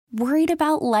Worried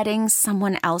about letting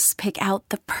someone else pick out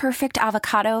the perfect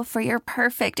avocado for your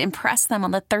perfect impress them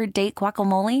on the third date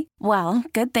guacamole? Well,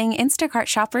 good thing Instacart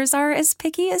shoppers are as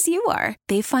picky as you are.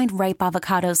 They find ripe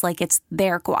avocados like it's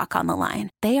their guac on the line.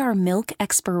 They are milk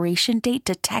expiration date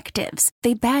detectives.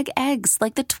 They bag eggs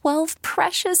like the 12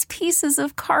 precious pieces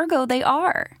of cargo they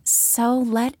are. So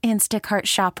let Instacart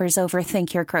shoppers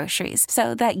overthink your groceries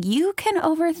so that you can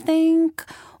overthink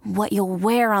what you'll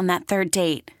wear on that third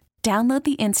date. Download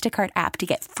the Instacart app to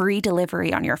get free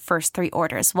delivery on your first 3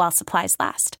 orders while supplies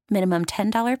last. Minimum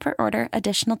 $10 per order.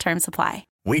 Additional terms apply.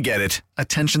 We get it.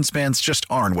 Attention spans just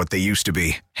aren't what they used to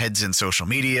be. Heads in social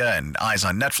media and eyes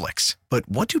on Netflix. But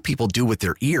what do people do with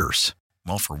their ears?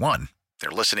 Well, for one, they're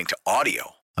listening to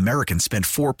audio. Americans spend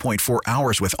 4.4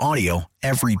 hours with audio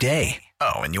every day.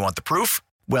 Oh, and you want the proof?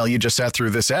 Well, you just sat through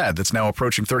this ad that's now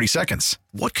approaching 30 seconds.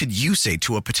 What could you say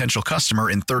to a potential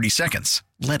customer in 30 seconds?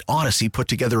 Let Odyssey put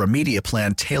together a media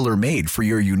plan tailor-made for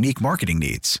your unique marketing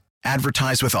needs.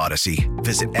 Advertise with Odyssey.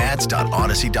 Visit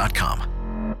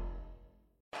ads.odyssey.com.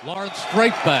 Lawrence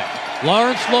straight back.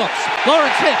 Lawrence looks.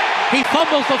 Lawrence hit. He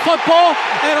fumbles the football,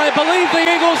 and I believe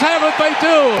the Eagles have it. They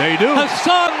do. They do.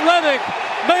 Hassan Reddick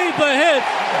made the hit,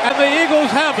 and the Eagles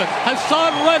have it.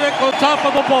 Hassan Reddick on top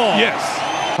of the ball. Yes.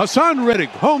 Hassan Reddick,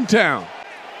 hometown.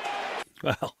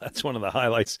 Well, that's one of the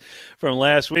highlights from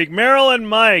last week. Merrill and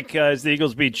Mike, as the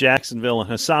Eagles beat Jacksonville, and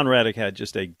Hassan Reddick had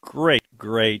just a great,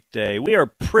 great day. We are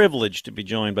privileged to be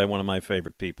joined by one of my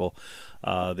favorite people.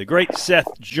 The great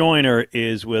Seth Joyner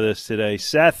is with us today.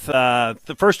 Seth,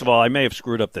 first of all, I may have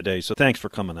screwed up the day, so thanks for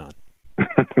coming on.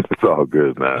 It's all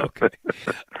good, man. Okay.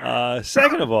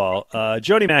 Second of all,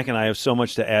 Jody Mack and I have so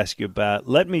much to ask you about.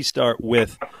 Let me start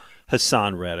with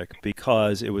Hassan Reddick,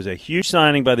 because it was a huge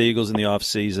signing by the Eagles in the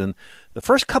offseason. The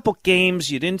first couple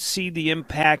games, you didn't see the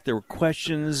impact. There were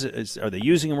questions. Are they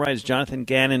using him right? Has Jonathan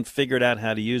Gannon figured out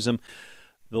how to use him?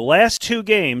 The last 2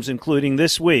 games, including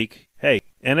this week, hey,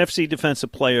 NFC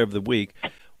Defensive Player of the Week.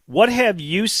 What have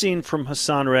you seen from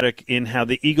Hassan Reddick in how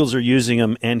the Eagles are using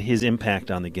him and his impact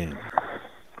on the game?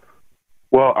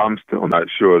 Well, I'm still not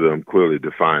sure that I'm clearly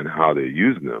defining how they're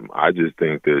using them. I just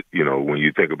think that, when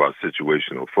you think about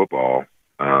situational football,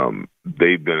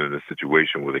 they've been in a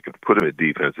situation where they can put him at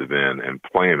defensive end and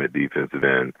play him at defensive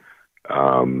end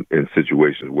in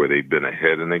situations where they've been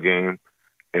ahead in the game.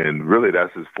 And really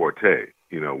that's his forte.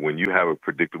 When you have a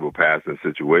predictable passing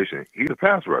situation, he's a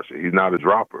pass rusher. He's not a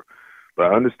dropper.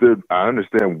 But I understand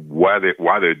why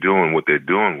they're doing what they're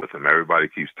doing with him. Everybody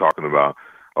keeps talking about,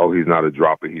 oh, he's not a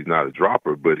dropper,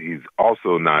 but he's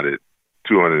also not at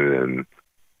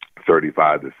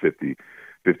 235 to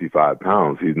 55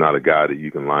 pounds. He's not a guy that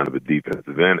you can line up a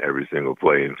defensive end every single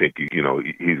play and think, he's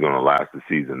going to last the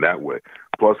season that way.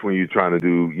 Plus, when you're trying to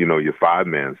do, your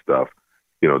 5-man stuff,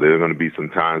 there are going to be some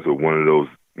times where one of those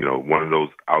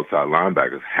outside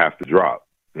linebackers have to drop.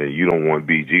 And you don't want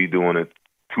BG doing it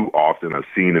too often. I've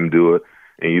seen him do it.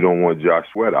 And you don't want Josh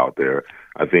Sweat out there.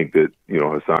 I think that,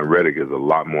 Hassan Reddick is a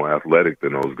lot more athletic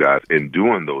than those guys in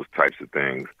doing those types of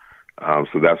things.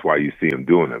 So that's why you see him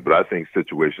doing it. But I think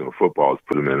situational football has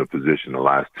put him in a position the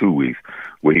last 2 weeks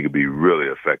where he could be really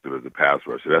effective as a pass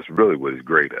rusher. That's really what he's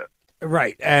great at.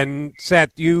 Right. And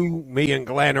Seth, me and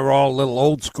Glenn are all a little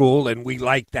old school, and we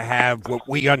like to have what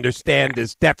we understand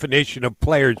as definition of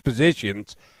players'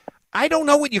 positions. I don't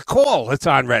know what you call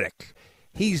Hassan Reddick.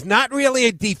 He's not really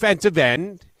a defensive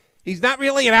end. He's not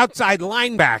really an outside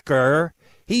linebacker.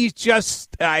 He's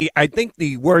just, I think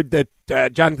the word that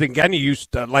Jonathan Gannon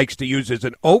likes to use is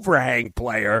an overhang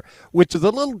player, which is a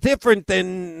little different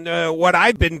than what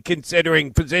I've been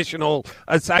considering positional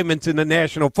assignments in the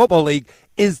National Football League.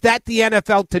 Is that the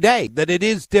NFL today, that it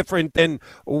is different than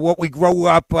what we grow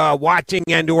up watching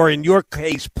and or, in your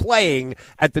case, playing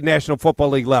at the National Football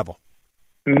League level?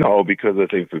 No, because I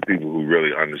think for people who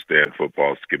really understand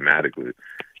football schematically,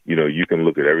 you can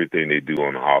look at everything they do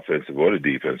on the offensive or the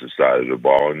defensive side of the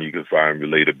ball, and you can find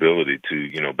relatability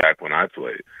to, back when I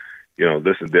played.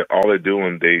 Listen, all they're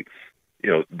doing, they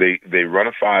run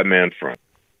a 5-man front,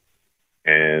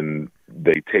 and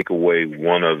they take away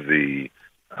one of the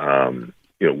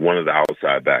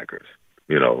outside backers.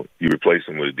 You replace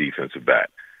them with a defensive back,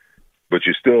 but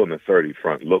you're still in the 30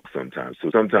 front look sometimes.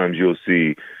 So sometimes you'll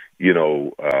see,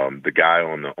 the guy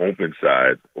on the open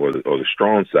side or the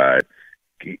strong side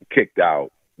kicked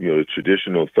out. The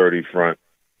traditional 30 front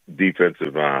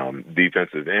defensive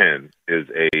end is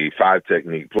a 5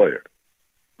 technique player,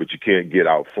 but you can't get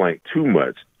outflanked too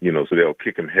much, so they'll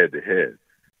kick him head to head.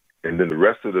 And then the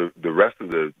rest of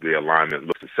the alignment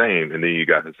looks the same, and then you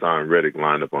got Hassan Reddick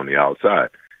lined up on the outside.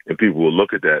 And people will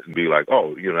look at that and be like,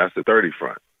 oh, that's the 30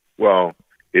 front. Well,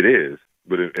 it is,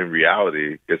 but in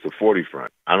reality, it's a 40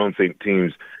 front. I don't think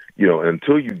teams,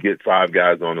 until you get 5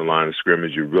 guys on the line of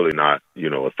scrimmage, you're really not,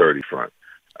 a 30 front.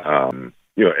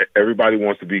 Everybody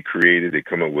wants to be creative. They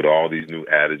come up with all these new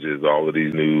adages, all of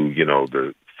these new,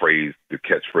 the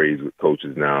catchphrase with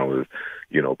coaches now is,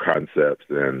 concepts.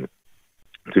 And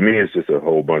to me, it's just a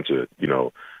whole bunch of,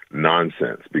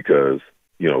 nonsense because,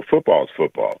 football is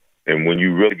football. And when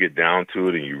you really get down to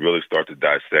it and you really start to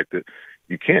dissect it,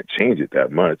 you can't change it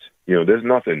that much. There's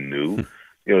nothing new.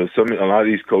 A lot of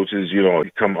these coaches,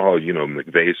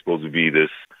 McVay's supposed to be this,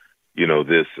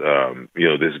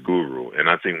 this guru. And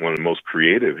I think one of the most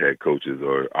creative head coaches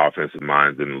or offensive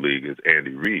minds in the league is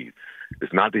Andy Reid.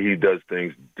 It's not that he does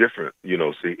things different,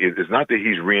 it's not that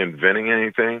he's reinventing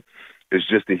anything. It's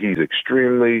just that he's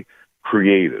extremely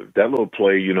creative. That little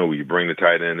play, where you bring the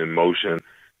tight end in motion,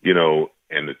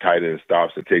 and the tight end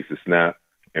stops and takes a snap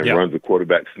and runs a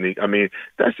quarterback sneak. I mean,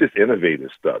 that's just innovative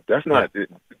stuff. That's not,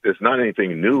 it's not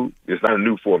anything new. It's not a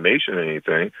new formation or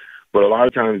anything. But a lot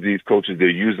of times these coaches, they're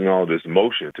using all this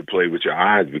motion to play with your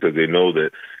eyes because they know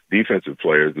that defensive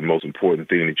players, the most important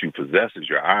thing that you possess is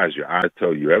your eyes. Your eyes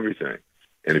tell you everything.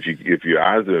 And if your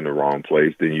eyes are in the wrong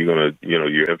place, then you're going to,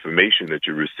 your information that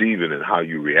you're receiving and how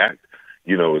you react,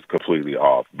 is completely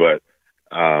off. But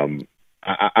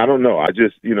I don't know. I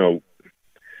just, to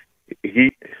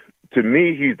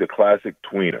me, he's the classic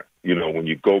tweener. When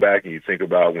you go back and you think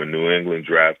about when New England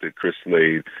drafted Chris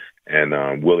Slade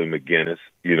and Willie McGinnis,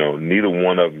 neither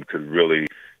one of them could really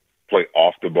play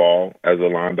off the ball as a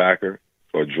linebacker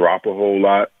or drop a whole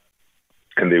lot.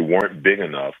 And they weren't big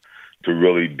enough to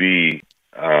really be,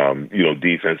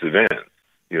 defensive ends.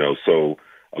 So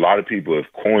a lot of people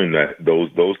have coined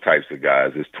those types of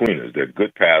guys as tweeners. They're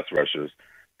good pass rushers,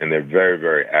 and they're very,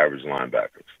 very average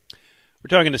linebackers.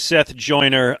 We're talking to Seth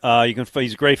Joyner.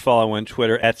 He's a great follow on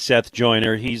Twitter at Seth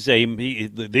Joyner. These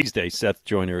days, Seth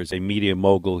Joyner is a media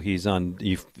mogul. He's on.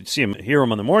 You hear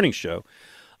him on the morning show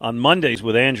on Mondays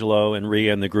with Angelo and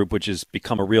Rhea and the group, which has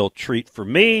become a real treat for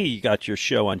me. You got your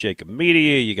show on Jacob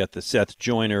Media. You got the Seth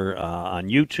Joyner on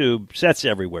YouTube. Seth's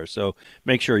everywhere, so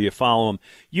make sure you follow him.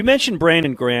 You mentioned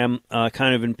Brandon Graham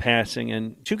kind of in passing,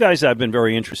 and 2 guys I've been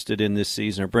very interested in this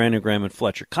season are Brandon Graham and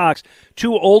Fletcher Cox,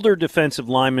 2 older defensive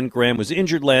linemen. Graham was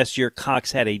injured last year.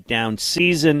 Cox had a down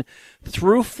season.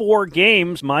 Through 4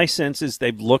 games, my sense is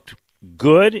they've looked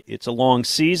good. It's a long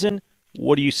season.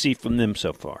 What do you see from them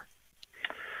so far?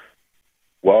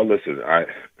 Well, listen,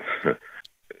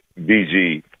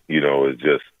 BG, is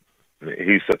just,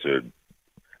 he's such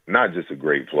not just a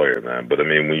great player, man, but I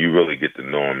mean, when you really get to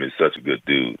know him, he's such a good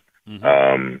dude.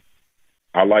 Mm-hmm.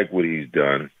 I like what he's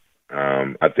done.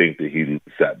 I think that he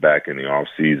sat back in the off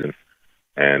season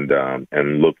and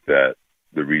looked at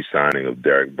the re-signing of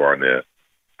Derek Barnett.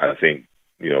 I think,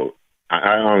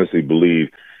 I honestly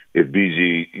believe if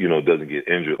BG, doesn't get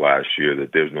injured last year,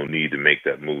 that there's no need to make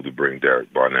that move to bring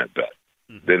Derek Barnett back.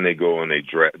 Then they go and they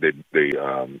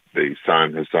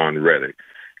sign Hassan Reddick.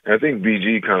 And I think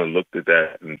BG kind of looked at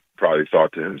that and probably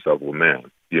thought to himself, well,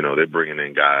 man, they're bringing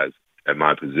in guys at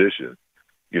my position.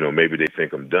 Maybe they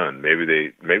think I'm done. Maybe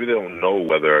they don't know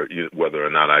whether or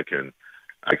not I can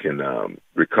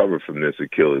recover from this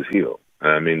Achilles heel.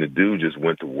 I mean, the dude just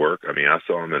went to work. I mean, I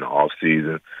saw him in the off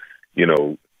season.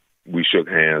 We shook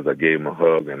hands. I gave him a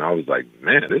hug, and I was like,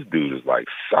 man, this dude is like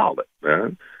solid,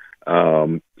 man.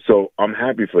 So I'm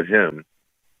happy for him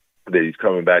that he's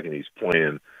coming back and he's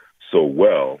playing so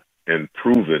well and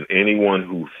proving anyone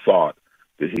who thought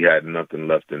that he had nothing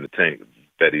left in the tank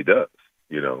that he does,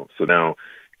 So now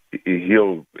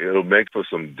it'll make for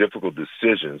some difficult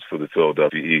decisions for the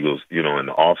Philadelphia Eagles, in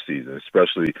the off season,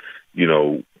 especially,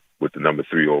 with the number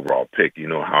 3 overall pick.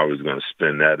 How he's going to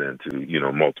spin that into,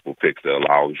 multiple picks that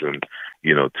allows him,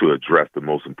 to address the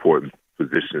most important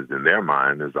positions in their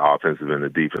mind as the offensive and the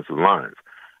defensive lines.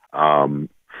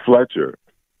 Fletcher,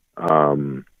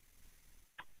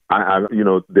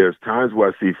 there's times where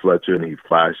I see Fletcher and he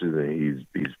flashes and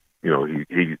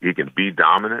he can be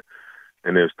dominant,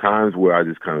 and there's times where I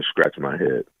just kind of scratch my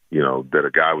head, that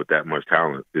a guy with that much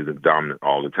talent isn't dominant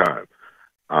all the time.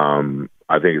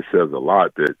 I think it says a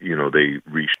lot that they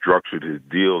restructured his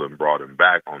deal and brought him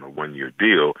back on a 1-year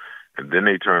deal, and then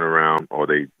they turn around or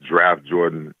they draft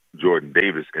Jordan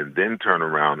Davis and then turn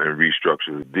around and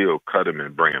restructure the deal, cut him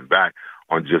and bring him back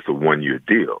on just a 1-year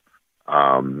deal.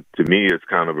 To me, it's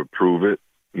kind of a prove it,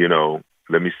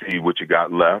 let me see what you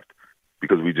got left,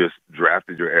 because we just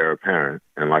drafted your heir apparent.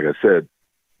 And like I said,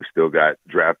 we still got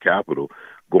draft capital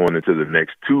going into the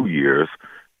next 2 years,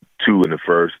 2 in the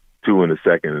first, 2 in the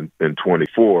second, and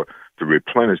 24 to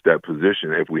replenish that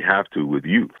position if we have to with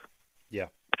youth. Yeah.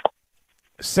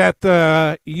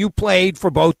 Seth, you played for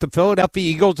both the Philadelphia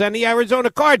Eagles and the Arizona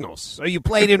Cardinals. So you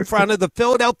played in front of the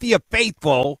Philadelphia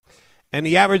faithful and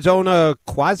the Arizona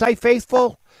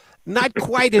quasi-faithful. Not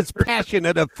quite as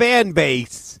passionate a fan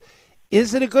base.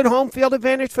 Is it a good home field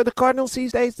advantage for the Cardinals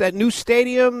these days? That new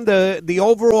stadium, the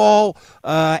overall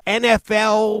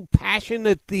NFL passion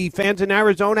that the fans in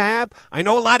Arizona have? I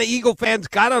know a lot of Eagle fans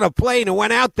got on a plane and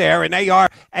went out there, and they are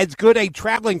as good a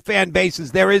traveling fan base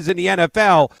as there is in the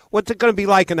NFL. What's it going to be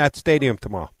like in that stadium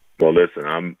tomorrow? Well, listen,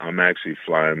 I'm actually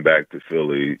flying back to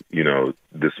Philly,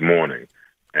 this morning,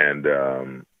 and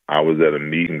I was at a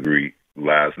meet and greet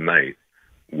last night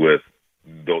with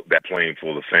that plane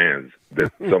full of fans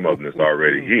that some of them is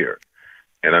already here.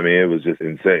 And I mean, it was just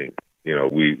insane.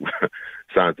 We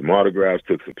signed some autographs,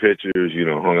 took some pictures,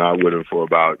 hung out with him for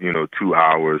about, 2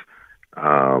 hours.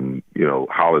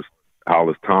 Hollis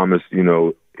Thomas, he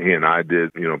and I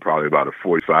did, probably about a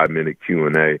 45-minute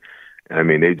Q&A. I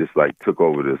mean, they just took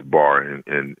over this bar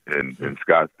in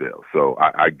Scottsdale. So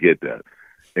I get that.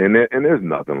 And there's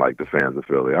nothing like the fans of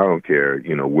Philly. I don't care,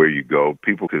 where you go.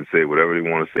 People can say whatever they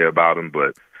want to say about them,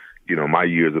 but, my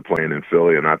years of playing in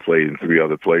Philly, and I played in 3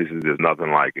 other places, there's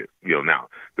nothing like it. Now,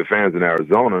 the fans in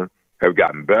Arizona have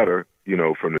gotten better,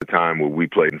 from the time where we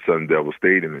played in Sun Devil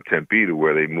Stadium in Tempe to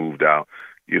where they moved out,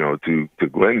 to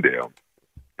Glendale.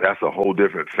 That's a whole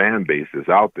different fan base that's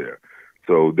out there.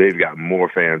 So they've got more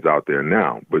fans out there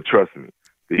now. But trust me,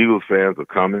 the Eagles fans are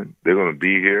coming. They're going to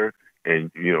be here.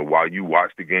 And, while you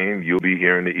watch the game, you'll be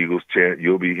hearing the Eagles chant.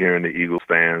 You'll be hearing the Eagles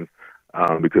fans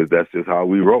because that's just how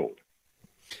we roll.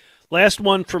 Last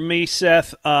one from me,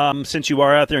 Seth. Since you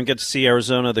are out there and get to see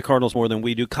Arizona, the Cardinals more than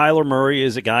we do, Kyler Murray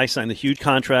is a guy signed a huge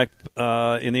contract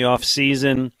in the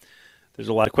offseason. There's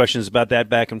a lot of questions about that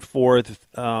back and forth.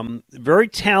 Very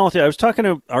talented. I was talking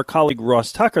to our colleague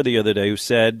Ross Tucker the other day who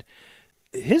said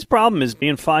his problem is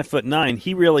being 5'9".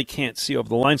 He really can't see over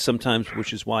the line sometimes,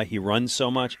 which is why he runs so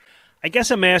much. I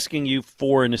guess I'm asking you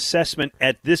for an assessment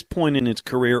at this point in his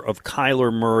career of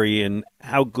Kyler Murray and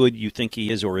how good you think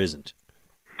he is or isn't.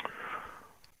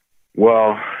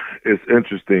 Well, it's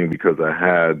interesting because I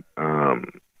had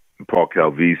Paul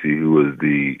Calvisi, who is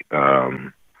the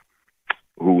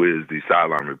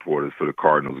sideline reporter for the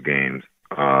Cardinals games,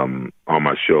 on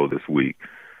my show this week.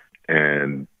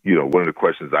 And, one of the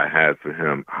questions I had for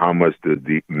him, how much does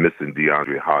missing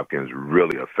DeAndre Hopkins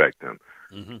really affect him?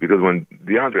 Mm-hmm. Because when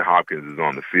DeAndre Hopkins is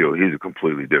on the field, he's a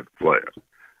completely different player.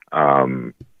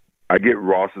 I get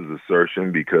Ross's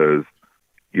assertion because,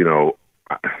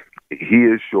 he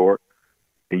is short,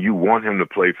 and you want him to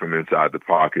play from inside the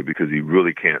pocket because he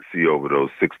really can't see over those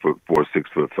 6'4",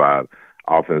 6'5"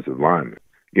 offensive linemen.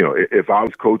 If I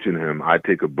was coaching him, I'd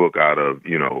take a book out of,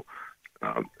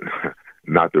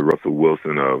 not the Russell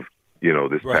Wilson of,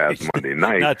 this right. past Monday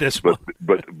night, not this but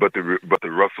the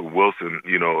Russell Wilson,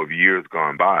 of years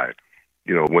gone by.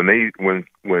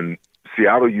 When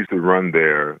Seattle used to run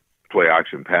their play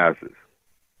action passes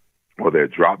or their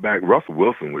drop back, Russell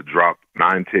Wilson would drop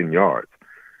 9-10 yards.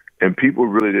 And people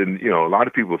really didn't, a lot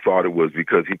of people thought it was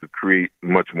because he could create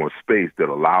much more space that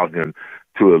allowed him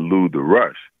to elude the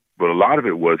rush. But a lot of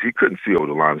it was he couldn't see over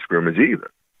the line of scrimmage either.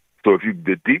 So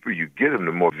the deeper you get him,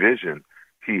 the more vision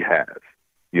he has,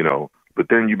 But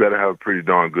then you better have a pretty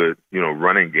darn good,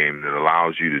 running game that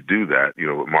allows you to do that.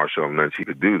 With Marshawn Lynch, he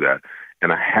could do that.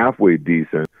 And a halfway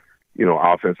decent,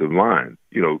 offensive line.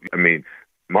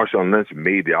 Marshawn Lynch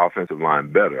made the offensive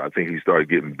line better. I think he started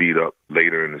getting beat up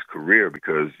later in his career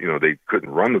because, they couldn't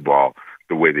run the ball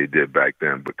the way they did back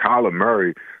then. But Kyler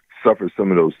Murray suffered some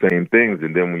of those same things.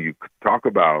 And then when you talk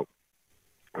about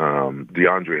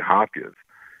DeAndre Hopkins,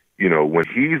 when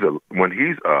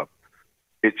he's up,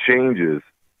 it changes,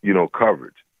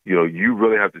 coverage. You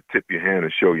really have to tip your hand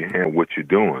and show your hand what you're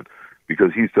doing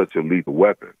because he's such a lethal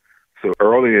weapon. So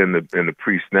early in the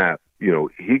pre-snap,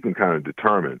 he can kind of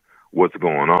determine what's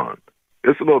going on.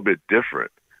 It's a little bit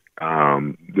different.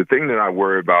 The thing that I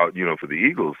worry about, for the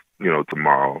Eagles,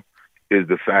 tomorrow is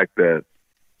the fact that,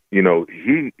 he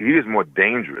is more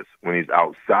dangerous when he's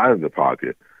outside of the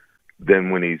pocket than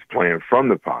when he's playing from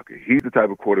the pocket. He's the type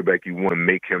of quarterback you want to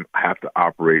make him have to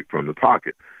operate from the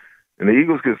pocket. And the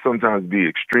Eagles can sometimes be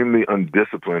extremely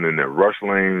undisciplined in their rush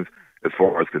lanes as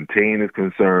far as contain is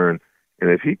concerned.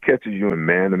 And if he catches you in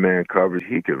man-to-man coverage,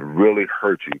 he can really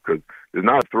hurt you because there's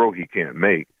not a throw he can't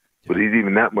make, but he's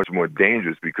even that much more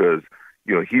dangerous because,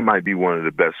 he might be one of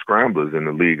the best scramblers in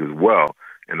the league as well.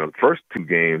 In the first 2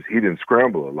 games, he didn't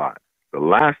scramble a lot. The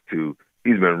last 2,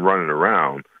 he's been running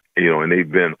around, and they've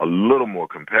been a little more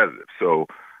competitive. So,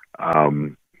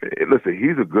 listen,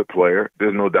 he's a good player.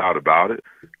 There's no doubt about it.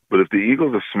 But if the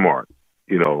Eagles are smart,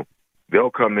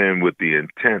 they'll come in with the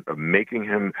intent of making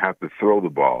him have to throw the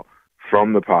ball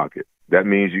from the pocket. That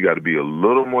means you got to be a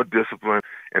little more disciplined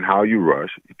in how you rush.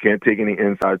 You can't take any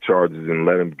inside charges and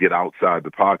let him get outside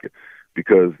the pocket,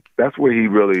 because that's where he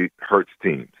really hurts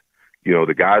teams. You know,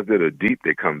 the guys that are deep,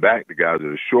 they come back. The guys that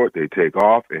are short, they take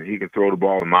off, and he can throw the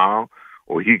ball a mile,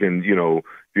 or he can, you know,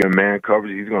 if you're in man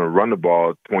coverage, he's going to run the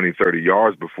ball 20, 30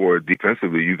 yards before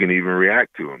defensively you can even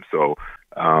react to him. So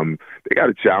they got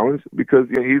a challenge because,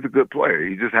 you know, he's a good player.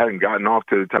 He just hadn't gotten off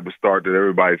to the type of start that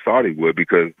everybody thought he would,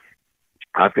 because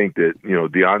I think that, you know,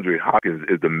 DeAndre Hopkins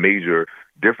is the major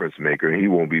difference maker, and he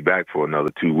won't be back for another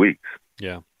 2 weeks.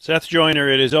 Yeah. Seth Joyner,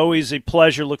 it is always a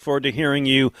pleasure. Look forward to hearing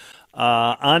you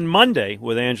on Monday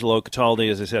with Angelo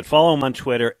Cataldi. As I said, follow him on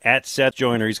Twitter at Seth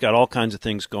Joyner. He's got all kinds of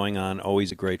things going on.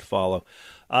 Always a great follow.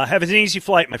 Have an easy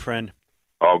flight, my friend.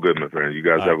 All good, my friend. You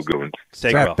guys have a good one.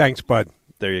 Stay well. Thanks, bud.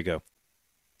 There you go.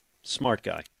 Smart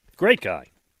guy. Great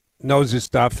guy. Knows his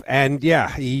stuff. And,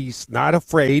 yeah, he's not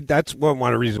afraid. That's one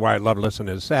of the reasons why I love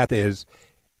listening to Seth is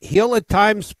he'll at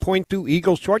times point to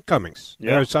Eagles' shortcomings.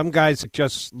 Yeah. There are some guys that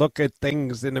just look at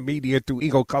things in the media through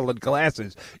eagle-colored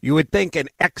glasses. You would think an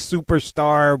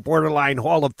ex-superstar, borderline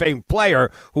Hall of Fame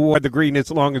player who wore the green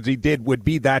as long as he did would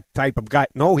be that type of guy.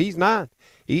 No, he's not.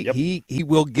 He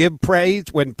will give praise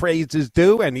when praise is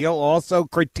due, and he'll also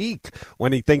critique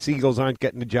when he thinks Eagles aren't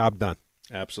getting the job done.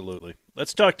 Absolutely.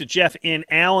 Let's talk to Jeff in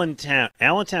Allentown.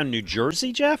 Allentown, New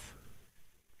Jersey, Jeff?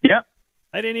 Yep.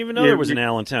 I didn't even know there was an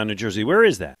Allentown, New Jersey. Where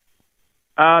is that?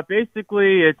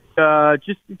 Basically, it's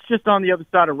just on the other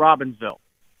side of Robbinsville.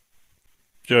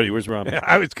 Jody, where's Robin?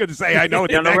 I was going to say, I know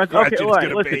what the next question is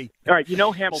going to be. All right, you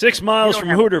know Hamilton. 6 miles from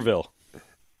Hooterville. All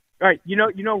right, you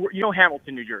know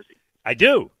Hamilton, New Jersey. I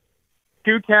do.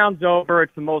 2 towns over.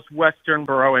 It's the most western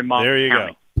borough in Monmouth There you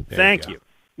County. go. Thank you.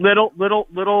 Little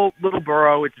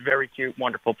borough. It's a very cute,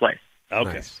 wonderful place.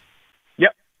 Okay. Nice.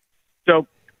 Yep. So,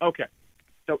 okay.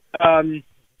 So,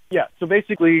 yeah. So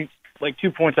basically, like 2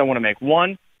 points I want to make.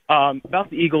 One, about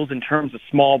the Eagles in terms of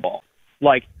small ball.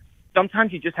 Like,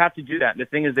 sometimes you just have to do that. The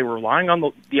thing is, they were relying on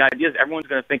the ideas. Everyone's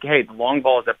going to think, hey, the long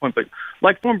ball is that point. But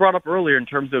like someone brought up earlier in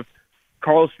terms of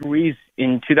Carlos Ruiz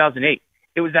in 2008,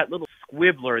 it was that little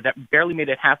squibbler that barely made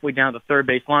it halfway down the third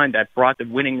base line that brought the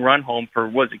winning run home for,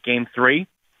 was it Game 3?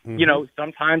 Mm-hmm. You know,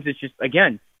 sometimes it's just,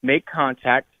 again, make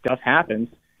contact, stuff happens.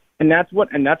 And that's what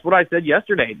I said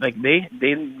yesterday. Like, they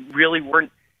really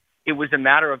weren't, it was a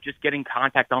matter of just getting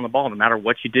contact on the ball no matter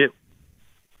what you do.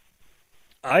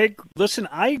 I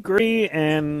agree,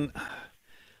 and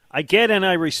I get and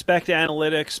I respect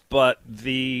analytics, but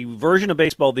the version of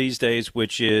baseball these days,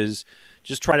 which is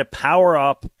just try to power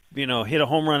up, you know, hit a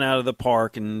home run out of the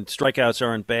park and strikeouts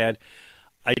aren't bad,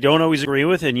 I don't always agree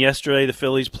with. And yesterday the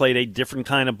Phillies played a different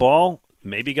kind of ball,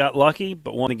 maybe got lucky,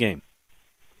 but won the game.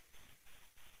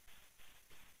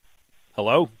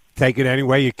 Hello? Take it any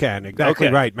way you can. Exactly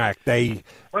Okay. Right, Mac. They.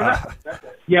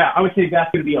 Yeah, I would say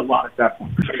that's going to be a lot of stuff.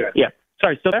 Yeah.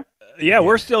 Sorry, still there? Yeah,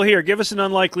 we're still here. Give us an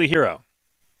unlikely hero.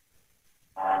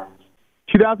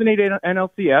 2008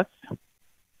 NLCS,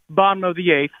 bottom of the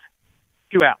 8th,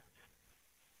 2 outs.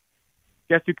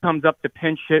 Guess who comes up to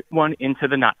pinch hit one into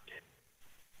the night?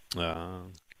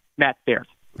 Matt Stairs.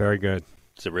 Very good.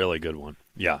 It's a really good one.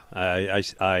 Yeah, I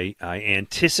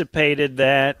anticipated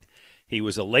that. He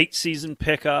was a late season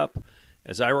pickup.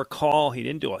 As I recall,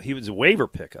 he was a waiver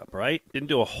pickup, right? Didn't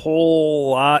do a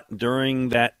whole lot during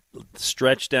that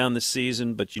stretch down the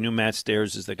season, but you knew Matt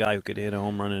Stairs is the guy who could hit a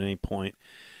home run at any point.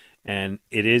 And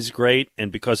it is great,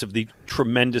 and because of the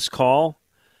tremendous call,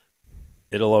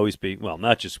 it'll always be, well,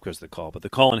 not just because of the call, but the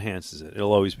call enhances it.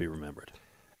 It'll always be remembered.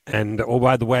 And, oh,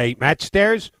 by the way, Matt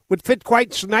Stairs would fit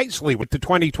quite nicely with the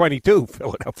 2022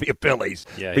 Philadelphia Phillies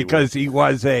because he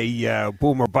was a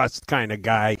boomer bust kind of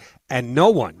guy, and no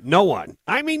one,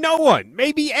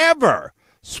 maybe ever,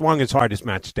 swung as hard as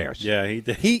Matt Stairs. Yeah, he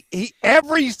did. He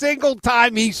every single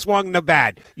time he swung the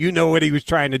bat, you know what he was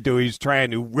trying to do. He was trying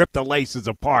to rip the laces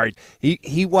apart. He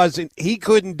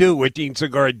couldn't do what Gene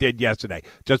Segura did yesterday.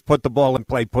 Just put the ball in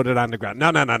play, put it on the ground.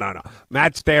 No.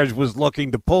 Matt Stairs was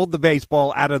looking to pull the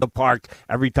baseball out of the park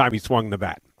every time he swung the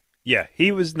bat. Yeah,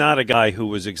 he was not a guy who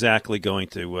was exactly going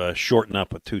to shorten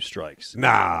up with 2 strikes.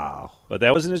 No. But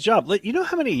that wasn't his job. You know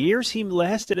how many years he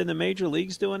lasted in the major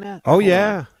leagues doing that? Oh,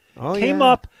 yeah. Came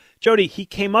up, Jody, he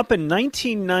came up in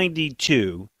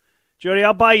 1992. Jody,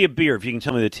 I'll buy you a beer if you can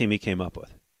tell me the team he came up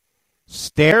with.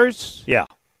 Stairs? Yeah.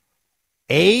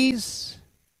 A's?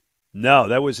 No,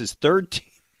 that was his third team.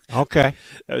 Okay.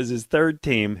 That was his third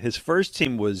team. His first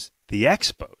team was the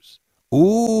Expos.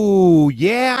 Ooh,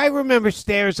 yeah, I remember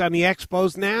Stairs on the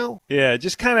Expos now. Yeah,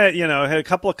 just kind of, had a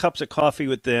couple of cups of coffee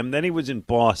with them. Then he was in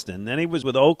Boston. Then he was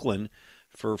with Oakland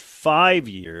for 5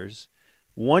 years.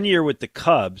 1 year with the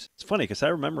Cubs. It's funny because I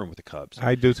remember him with the Cubs.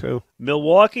 I do too.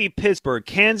 Milwaukee, Pittsburgh,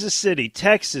 Kansas City,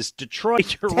 Texas, Detroit,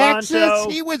 Toronto.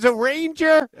 Texas? He was a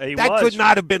Ranger? That could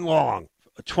not have been long.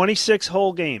 26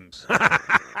 whole games. By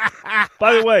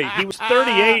the way, he was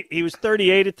 38. He was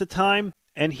 38 at the time,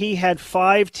 and he had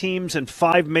 5 teams and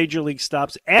 5 major league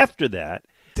stops after that.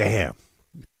 Damn.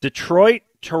 Detroit,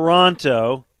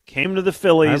 Toronto, came to the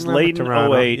Phillies late in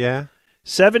 08. Yeah.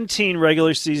 17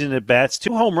 regular season at-bats,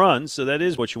 2 home runs, so that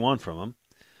is what you want from him.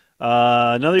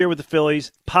 Another year with the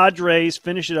Phillies. Padres,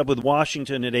 finish it up with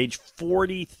Washington at age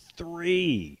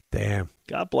 43. Damn.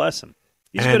 God bless him.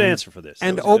 He's a good answer for this.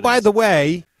 And, by the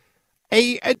way,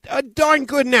 a darn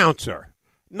good announcer.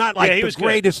 Not like the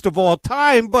greatest of all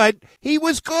time, but he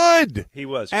was good. He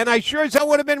was. And I sure as hell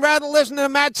would have been rather listening to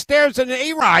Matt Stairs and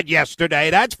A-Rod yesterday.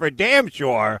 That's for damn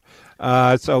sure.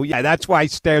 So, yeah, that's why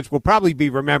Stairs will probably be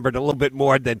remembered a little bit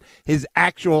more than his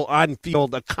actual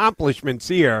on-field accomplishments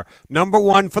here. Number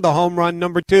 1 for the home run.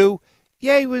 Number 2,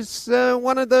 yeah, he was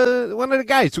one of the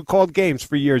guys who called games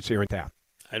for years here in town.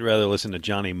 I'd rather listen to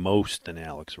Johnny Most than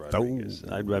Alex Rodriguez.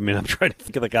 I'm trying to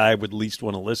think of the guy I would least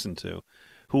want to listen to.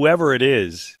 Whoever it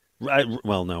is.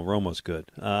 Romo's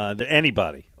good.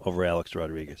 Anybody over Alex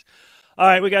Rodriguez. All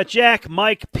right, we got Jack,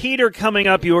 Mike, Peter coming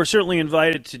up. You are certainly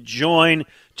invited to join.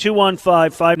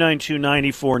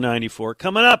 215-592-9494.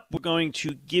 Coming up, we're going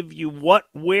to give you what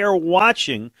we're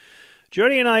watching.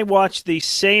 Jody and I watched the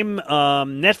same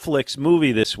Netflix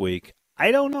movie this week.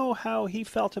 I don't know how he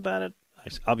felt about it. I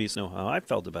obviously know how I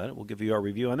felt about it. We'll give you our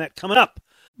review on that coming up.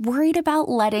 Worried about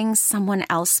letting someone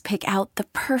else pick out the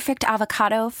perfect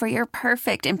avocado for your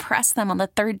perfect impress them on the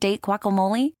third date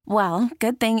guacamole? Well,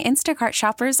 good thing Instacart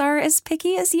shoppers are as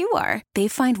picky as you are. They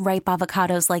find ripe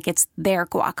avocados like it's their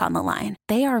guac on the line.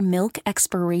 They are milk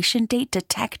expiration date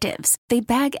detectives. They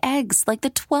bag eggs like the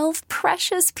 12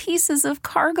 precious pieces of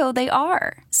cargo they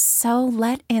are. So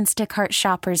let Instacart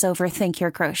shoppers overthink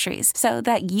your groceries so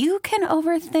that you can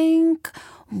overthink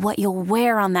what you'll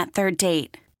wear on that third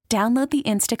date. Download the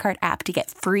Instacart app to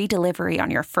get free delivery on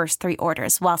your first 3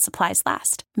 orders while supplies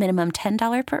last. Minimum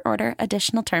 $10 per order.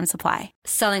 Additional terms apply.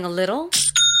 Selling a little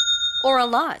or a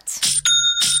lot?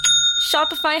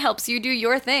 Shopify helps you do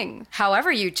your thing,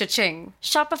 however you cha-ching.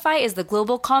 Shopify is the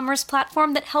global commerce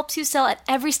platform that helps you sell at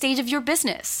every stage of your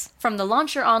business. From the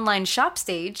launch your online shop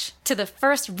stage, to the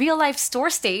first real-life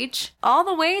store stage, all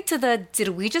the way to the did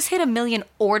we just hit 1 million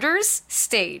orders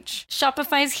stage.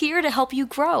 Shopify's here to help you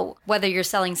grow. Whether you're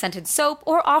selling scented soap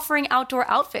or offering outdoor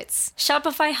outfits,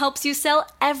 Shopify helps you sell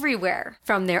everywhere.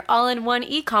 From their all-in-one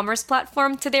e-commerce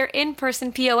platform to their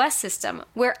in-person POS system,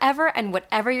 wherever and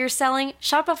whatever you're selling,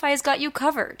 Shopify's got you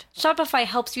covered. Shopify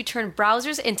helps you turn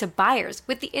browsers into buyers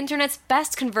with the internet's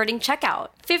best converting checkout.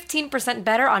 15%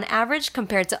 better on average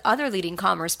compared to other leading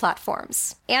commerce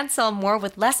platforms. And sell more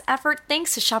with less effort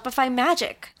thanks to Shopify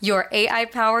Magic, your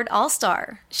AI-powered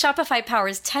all-star. Shopify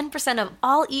powers 10% of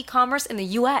all e-commerce in the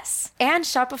U.S. And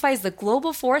Shopify is the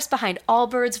global force behind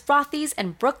Allbirds, Rothy's,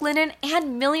 and Brooklinen,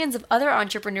 and millions of other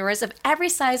entrepreneurs of every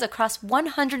size across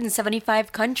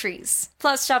 175 countries.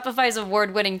 Plus, Shopify's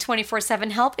award-winning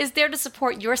 24/7 help is there to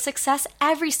support your success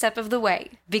every step of the way.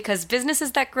 Because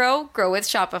businesses that grow with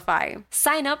Shopify.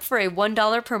 Sign up for a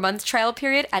 $1 per month trial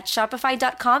period at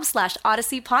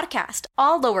shopify.com/Odyssey Podcast,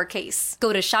 all lowercase.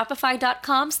 Go to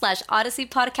shopify.com/Odyssey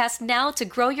Podcast now to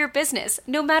grow your business,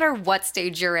 no matter what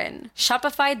stage you're in.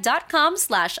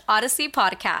 Shopify.com/Odyssey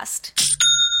Podcast.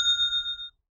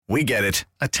 We get it.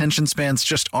 Attention spans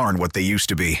just aren't what they used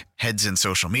to be. Heads in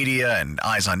social media and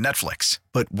eyes on Netflix.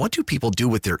 But what do people do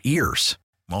with their ears?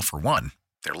 Well, for one,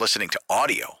 they're listening to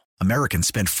audio. Americans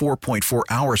spend 4.4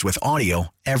 hours with audio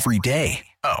every day.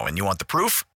 Oh, and you want the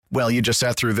proof? Well, you just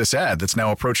sat through this ad that's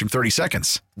now approaching 30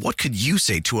 seconds. What could you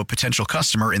say to a potential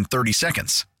customer in 30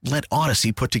 seconds? Let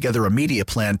Odyssey put together a media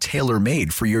plan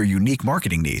tailor-made for your unique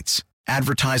marketing needs.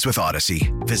 Advertise with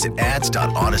Odyssey. Visit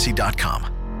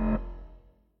ads.odyssey.com.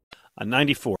 On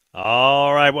 94.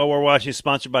 All right, what we're watching is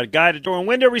sponsored by Guided Door and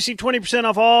Window. Receive 20%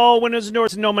 off all windows and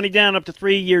doors and no money down, up to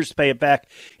 3 years to pay it back.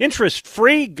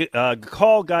 Interest-free.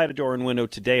 Call Guided Door and Window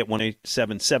today at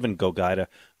 1-877-GO-GUIDA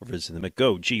or visit them at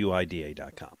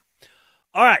GoGuida.com.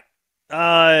 All right,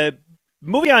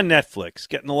 movie on Netflix,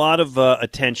 getting a lot of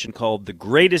attention, called The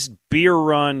Greatest Beer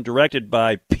Run, directed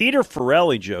by Peter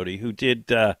Farrelly, Jody, who did,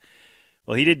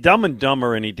 he did Dumb and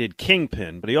Dumber and he did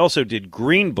Kingpin, but he also did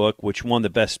Green Book, which won the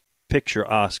Best Picture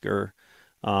Oscar.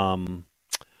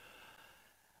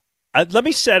 Let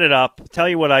me set it up, tell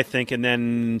you what I think, and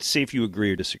then see if you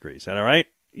agree or disagree. Is that all right?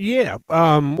 Yeah.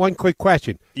 One quick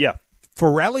question. Yeah.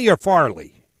 Farrelly or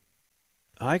Farley?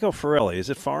 I go Farrelly. Is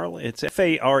it Farley? It's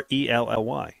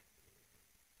Farelly.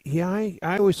 Yeah,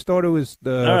 I always thought it was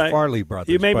the right. Farley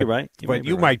brothers. You may be right.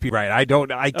 You might be right.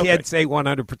 I can't say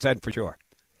 100% for sure.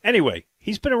 Anyway,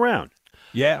 he's been around.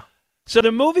 Yeah. So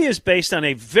the movie is based on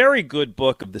a very good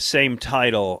book of the same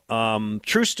title, and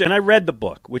I read the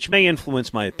book, which may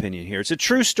influence my opinion here. It's a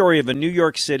true story of a New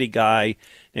York City guy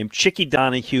named Chicky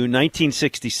Donahue,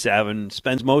 1967,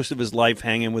 spends most of his life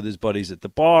hanging with his buddies at the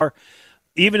bar,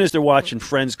 even as they're watching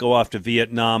friends go off to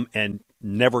Vietnam and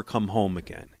never come home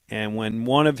again. And when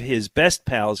one of his best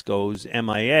pals goes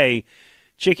MIA,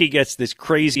 Chicky gets this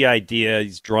crazy idea.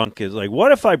 He's drunk. Is like,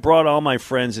 what if I brought all my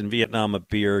friends in Vietnam a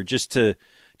beer just to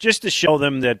show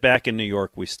them that back in New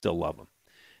York we still love them?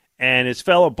 And his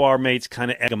fellow barmates kind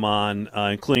of egg him on,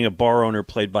 including a bar owner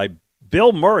played by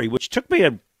Bill Murray, which took me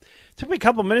a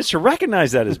couple minutes to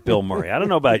recognize that as Bill Murray. I don't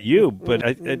know about you, but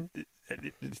it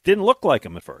didn't look like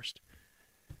him at first.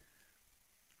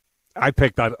 I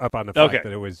picked up on the fact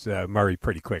that it was Murray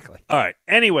pretty quickly. All right.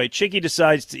 Anyway, Chicky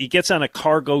he gets on a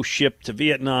cargo ship to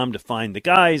Vietnam to find the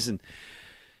guys and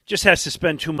just has to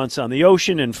spend 2 months on the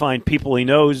ocean and find people he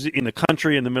knows in the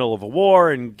country in the middle of a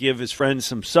war and give his friends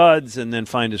some suds and then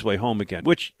find his way home again,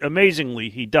 which amazingly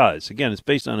he does. Again, it's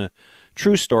based on a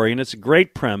true story and it's a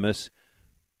great premise,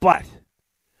 but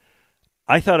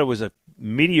I thought it was a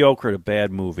mediocre to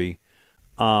bad movie.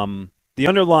 The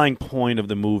underlying point of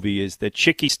the movie is that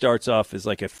Chicky starts off as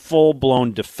like a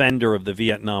full-blown defender of the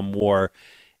Vietnam War,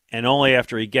 and only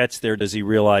after he gets there does he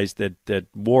realize that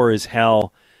war is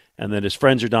hell and that his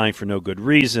friends are dying for no good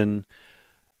reason.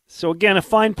 So again, a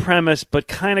fine premise, but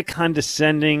kind of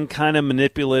condescending, kind of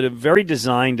manipulative, very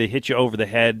designed to hit you over the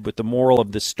head with the moral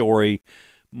of the story.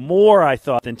 More, I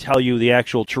thought, than tell you the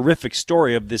actual terrific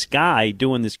story of this guy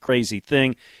doing this crazy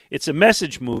thing. It's a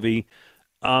message movie.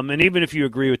 And even if you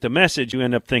agree with the message, you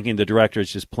end up thinking the director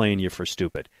is just playing you for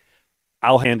stupid.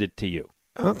 I'll hand it to you.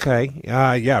 Okay.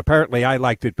 Yeah, apparently I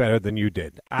liked it better than you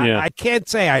did. I can't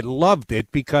say I loved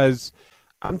it because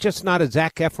I'm just not a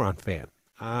Zac Efron fan.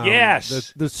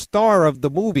 Yes. The star of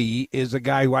the movie is a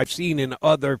guy who I've seen in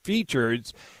other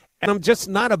features, and I'm just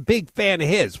not a big fan of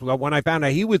his. Well, when I found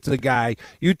out he was the guy,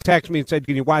 you texted me and said,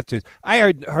 can you watch this? I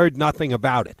heard nothing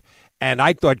about it. And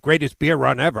I thought greatest beer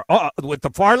run ever. Oh, with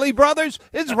the Farley brothers?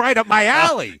 It's right up my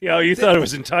alley. You thought it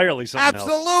was entirely something else.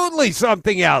 Absolutely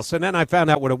something else. And then I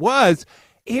found out what it was.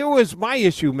 Here was my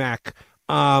issue, Mac.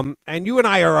 And you and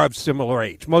I are of similar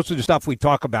age. Most of the stuff we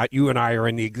talk about, you and I are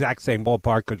in the exact same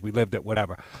ballpark because we lived it,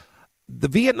 whatever. The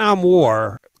Vietnam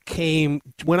War came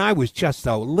when I was just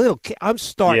a little kid. I'm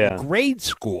starting grade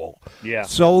school. Yeah.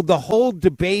 So the whole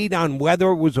debate on whether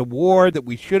it was a war that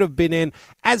we should have been in,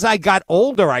 as I got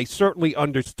older, I certainly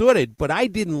understood it, but I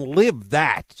didn't live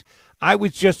that. I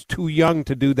was just too young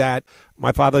to do that.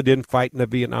 My father didn't fight in the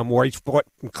Vietnam War. He fought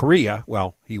in Korea.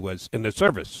 Well, he was in the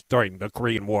service during the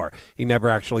Korean War. He never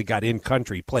actually got in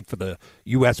country. He played for the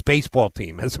U.S. baseball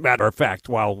team, as a matter of fact,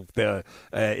 while the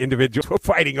individuals were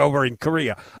fighting over in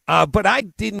Korea. But I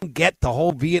didn't get the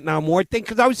whole Vietnam War thing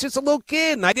because I was just a little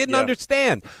kid and I didn't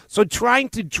understand. So trying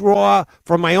to draw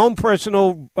from my own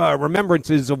personal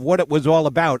remembrances of what it was all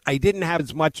about, I didn't have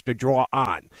as much to draw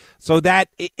on. So that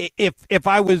if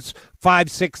I was 5,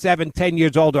 6, 7, 10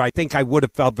 years older, I think I would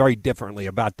have felt very differently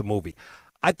about the movie.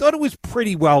 I thought it was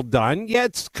pretty well done. Yeah,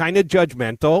 it's kind of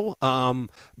judgmental.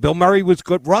 Bill Murray was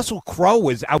good. Russell Crowe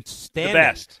was outstanding. The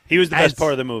best. He was the best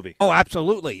part of the movie. Oh,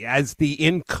 absolutely. As the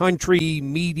in-country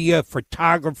media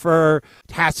photographer,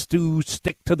 has to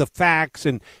stick to the facts,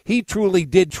 and he truly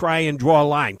did try and draw a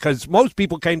line, because most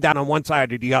people came down on one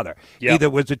side or the other. Yep. Either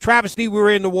it was a travesty we were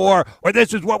in the war, or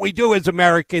this is what we do as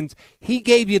Americans. He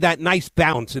gave you that nice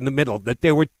balance in the middle, that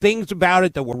there were things about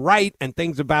it that were right and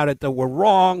things about it that were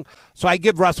wrong. So I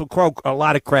give Russell Crowe a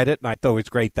lot of credit, and I thought it was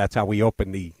great. That's how we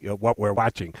open the what we're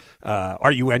watching.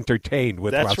 Are You Entertained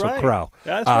with Russell Crowe?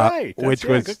 That's right. Which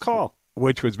was good call.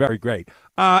 Which was very great.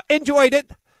 Enjoyed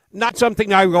it. Not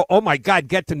something I go, oh, my God,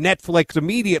 get to Netflix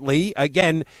immediately.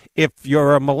 Again, if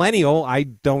you're a millennial, I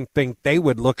don't think they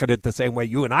would look at it the same way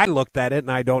you and I looked at it,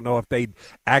 and I don't know if they'd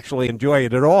actually enjoy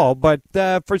it at all. But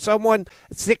for someone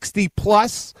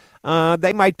 60-plus,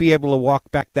 they might be able to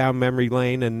walk back down memory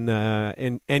lane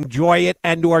and enjoy it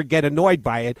and or get annoyed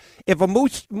by it. If a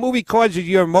movie causes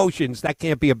your emotions, that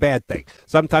can't be a bad thing.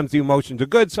 Sometimes the emotions are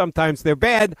good, sometimes they're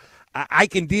bad. I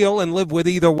can deal and live with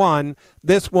either one.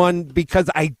 This one, because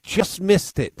I just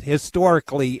missed it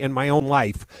historically in my own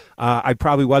life, I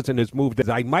probably wasn't as moved as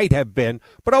I might have been.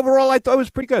 But overall, I thought it was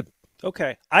pretty good.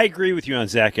 Okay, I agree with you on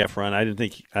Zac Efron. I didn't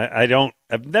think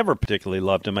I've never particularly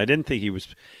loved him. I didn't think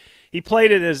he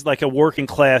played it as like a working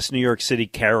class New York City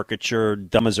caricature,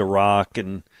 dumb as a rock.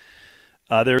 And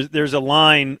there's a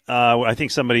line I think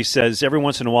somebody says every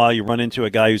once in a while you run into a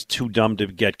guy who's too dumb to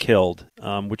get killed,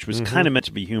 which was kind of meant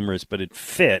to be humorous, but it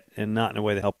fit and not in a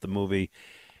way that helped the movie.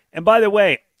 And by the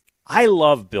way, I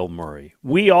love Bill Murray.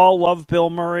 We all love Bill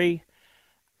Murray.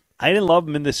 I didn't love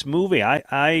him in this movie.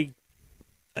 I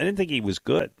didn't think he was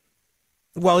good.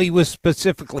 Well, he was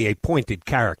specifically a pointed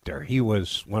character. He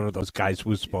was one of those guys who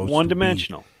was supposed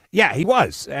one-dimensional. Yeah, he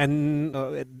was. And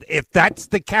if that's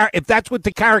what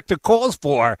the character calls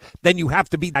for, then you have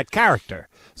to be that character.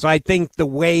 So I think the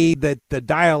way that the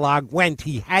dialogue went,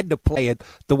 he had to play it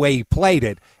the way he played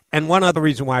it. And one other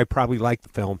reason why I probably like the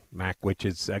film, Mac, which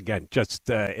is, again, just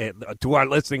to our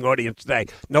listening audience today,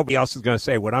 nobody else is going to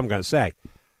say what I'm going to say.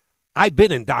 I've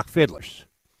been in Doc Fiddler's.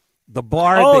 The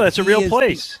bar. Oh, that's a real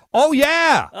place. Oh,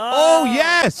 yeah. Oh,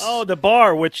 yes. Oh, the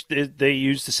bar, which they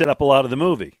used to set up a lot of the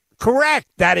movie. Correct.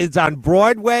 That is on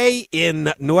Broadway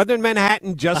in northern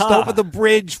Manhattan, just over the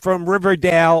bridge from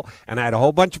Riverdale. And I had a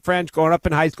whole bunch of friends growing up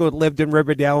in high school that lived in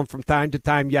Riverdale. And from time to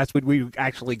time, yes, we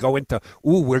actually go into,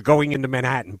 we're going into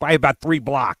Manhattan. By about 3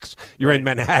 blocks, you're in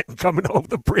Manhattan coming over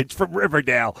the bridge from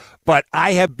Riverdale. But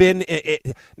I have been,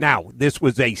 now, this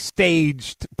was a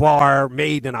staged bar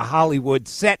made in a Hollywood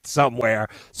set somewhere.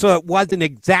 So it wasn't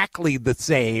exactly the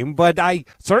same. But I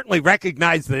certainly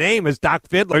recognized the name as Doc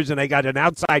Fiddler's, and I got an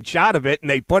outside shot of it, and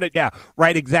they put it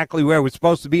right exactly where it was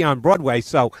supposed to be on Broadway.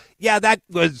 So that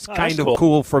was kind of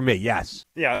cool for me. Yes.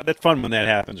 Yeah, that's fun when that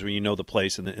happens, when you know the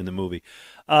place in the movie.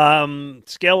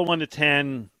 Scale of 1 to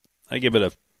 10, I give it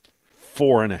a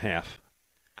 4.5.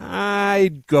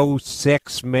 I'd go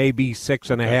 6, maybe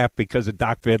 6.5 because of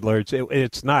Doc Fiddler.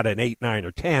 It's not an 8, 9,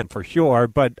 or 10 for sure,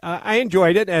 but I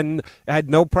enjoyed it and I had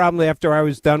no problem after I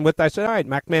was done with it. I said, all right,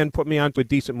 MacMahon put me on to a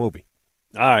decent movie.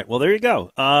 All right, well, there you go.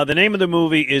 The name of the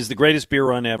movie is The Greatest Beer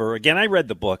Run Ever. Again, I read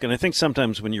the book, and I think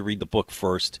sometimes when you read the book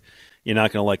first, you're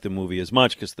not going to like the movie as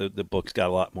much because the book's got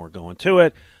a lot more going to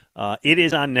it. It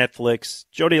is on Netflix.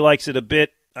 Jody likes it a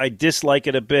bit. I dislike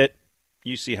it a bit.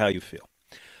 You see how you feel.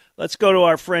 Let's go to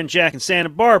our friend Jack in Santa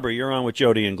Barbara. You're on with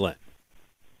Jody and Glenn.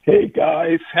 Hey,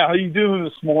 guys. How you doing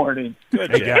this morning?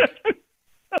 Good, Jack.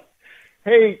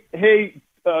 Hey,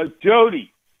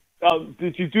 Jody.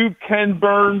 Did you do Ken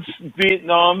Burns'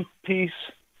 Vietnam piece?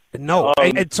 No.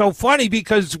 It's so funny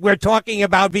because we're talking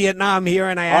about Vietnam here,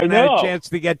 and I haven't had a chance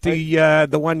to get to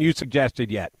the one you suggested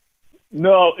yet.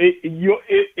 No,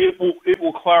 it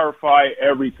will clarify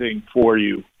everything for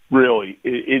you. Really,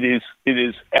 it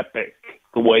is epic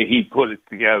the way he put it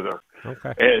together.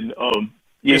 Okay. And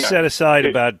just set aside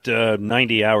about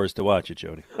 90 hours to watch it,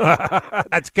 Jody.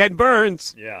 That's Ken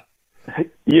Burns. Yeah.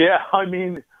 Yeah, I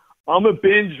mean, I'm a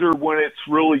binger when it's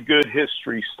really good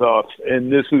history stuff,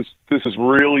 and this is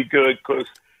really good because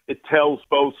it tells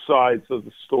both sides of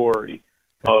the story,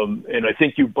 and I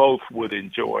think you both would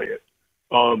enjoy it.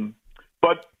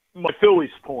 But my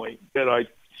Phillies point that I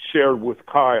shared with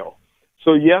Kyle.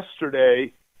 So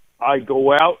yesterday, I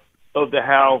go out of the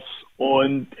house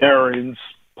on errands,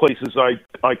 places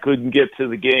I couldn't get to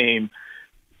the game.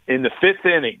 In the 5th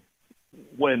inning,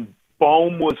 when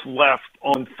Bohm was left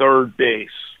on third base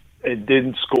and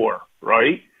didn't score,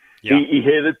 right? Yeah. He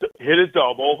hit a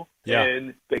double,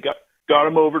 and they got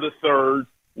him over to third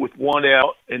with 1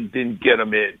 out and didn't get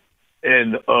him in.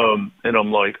 And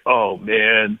I'm like, oh,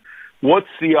 man, what's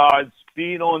the odds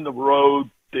being on the road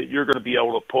that you're going to be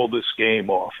able to pull this game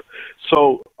off?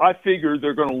 So I figured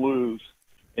they're going to lose.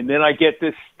 And then I get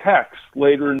this text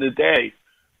later in the day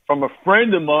from a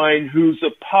friend of mine who's a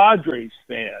Padres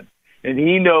fan, and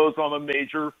he knows I'm a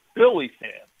major Philly fan.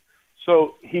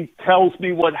 So he tells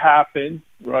me what happened,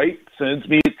 right? Sends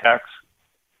me a text.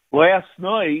 Last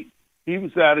night, he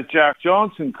was at a Jack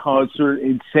Johnson concert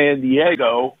in San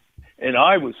Diego, and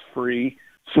I was free.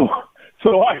 So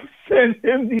I sent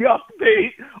him the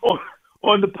update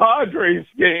on the Padres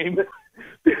game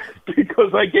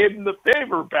because I gave him the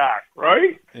favor back,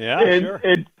 right? Yeah, sure.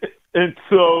 And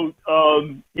so,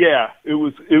 it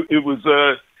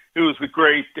was a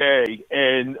great day.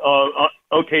 And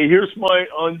okay, here's my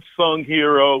unsung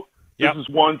hero. Yep. This is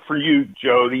one for you,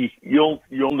 Jody. You'll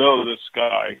know this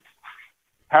guy,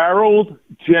 Harold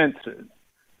Jensen.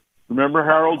 Remember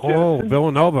Harold Jensen? Oh,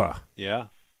 Villanova. Yeah.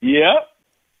 Yep.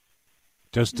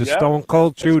 Just a stone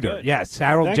cold shooter. Good. Yes,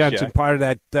 Harold Thanks, Jensen, Jack. part of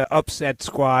that upset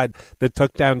squad that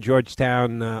took down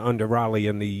Georgetown under Raleigh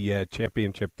in the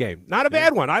championship game. Not a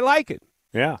bad one. I like it.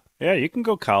 Yeah, you can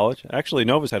go college. Actually,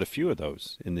 Nova's had a few of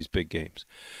those in these big games.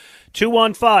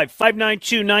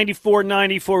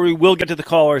 215-592-9494. We will get to the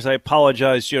callers. I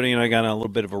apologize, Jody and I got on a little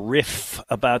bit of a riff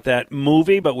about that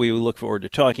movie, but we look forward to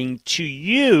talking to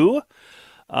you.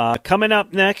 Coming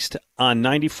up next on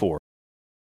 94.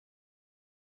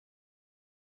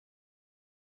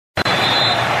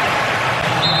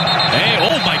 Hey,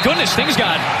 oh my goodness, things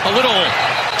got a little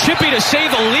chippy to say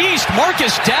the least.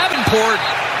 Marcus Davenport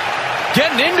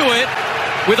getting into it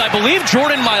with, I believe,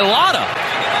 Jordan Mailata.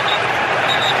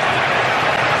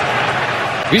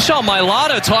 We saw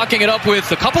Mailata talking it up with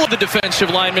a couple of the defensive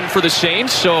linemen for the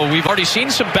Saints, so we've already seen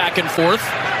some back and forth.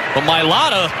 But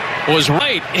Mailata was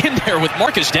right in there with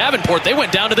Marcus Davenport. They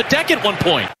went down to the deck at one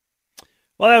point.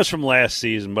 Well, that was from last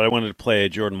season, but I wanted to play a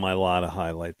Jordan Mailata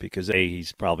highlight because, A,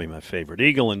 he's probably my favorite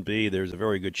Eagle, and B, there's a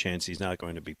very good chance he's not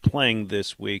going to be playing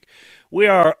this week. We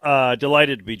are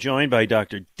delighted to be joined by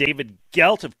Dr. David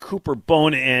Gelt of Cooper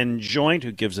Bone and Joint,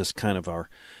 who gives us kind of our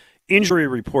injury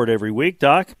report every week.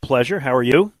 Doc, pleasure. How are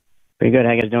you? Pretty good.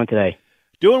 How you guys doing today?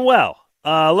 Doing well.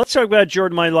 Let's talk about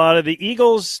Jordan Mailata. The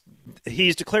Eagles,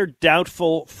 he's declared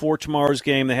doubtful for tomorrow's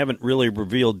game. They haven't really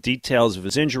revealed details of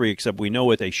his injury, except we know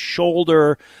with a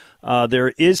shoulder. There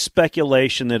is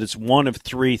speculation that it's one of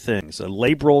three things: a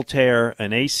labral tear,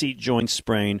 an AC joint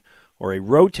sprain, or a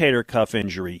rotator cuff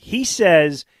injury. He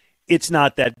says it's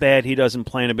not that bad. He doesn't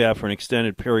plan to be out for an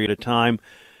extended period of time.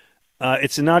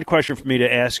 It's an odd question for me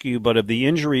to ask you, but of the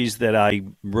injuries that I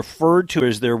referred to,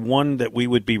 is there one that we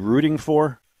would be rooting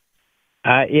for?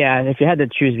 Yeah, if you had to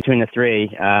choose between the three,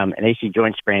 an AC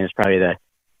joint sprain is probably the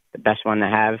best one to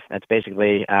have. That's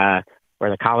basically where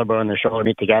the collarbone and the shoulder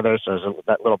meet together, so there's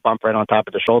that little bump right on top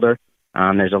of the shoulder.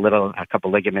 There's a couple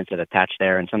ligaments that attach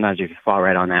there, and sometimes if you fall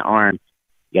right on that arm,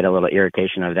 you get a little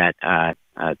irritation of that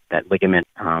ligament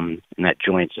in that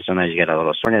joint. So sometimes you get a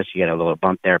little soreness, you get a little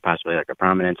bump there, possibly like a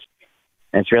prominence.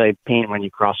 And it's really pain when you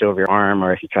cross over your arm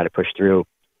or if you try to push through.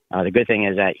 The good thing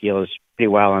is that heals pretty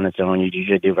well on its own. You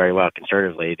usually do very well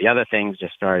conservatively. The other things,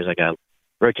 just as far as like a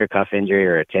rotator cuff injury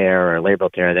or a tear or a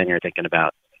labral tear, then you're thinking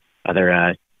about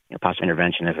other possible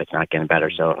intervention if it's not getting better.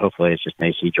 So hopefully it's just an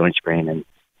AC joint sprain and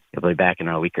you'll be back in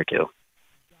a week or two.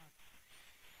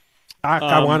 Doc,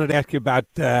 I wanted to ask you about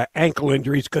ankle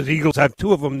injuries because Eagles have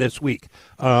two of them this week.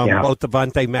 Both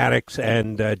Devontae Maddox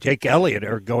and Jake Elliott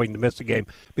are going to miss a game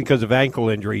because of ankle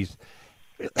injuries.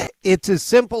 It's as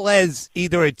simple as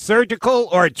either it's surgical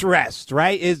or it's rest,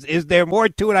 right? Is there more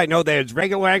to it? I know there's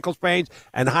regular ankle sprains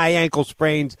and high ankle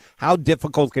sprains. How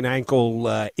difficult can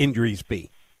ankle injuries be?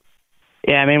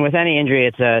 Yeah, I mean, with any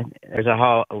injury, there's a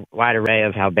whole wide array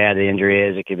of how bad the injury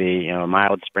is. It could be a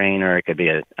mild sprain, or it could be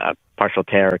a partial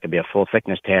tear, or it could be a full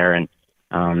thickness tear, and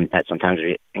that sometimes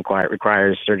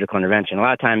requires surgical intervention. A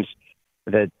lot of times,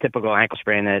 the typical ankle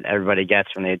sprain that everybody gets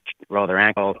when they roll their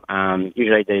ankle,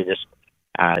 usually they just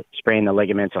sprain the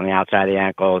ligaments on the outside of the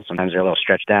ankle. Sometimes they're a little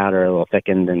stretched out or a little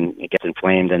thickened, and it gets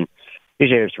inflamed. And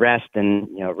usually it's rest and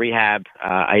rehab,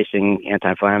 icing,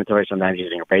 anti-inflammatory. Sometimes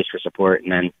using a brace for support,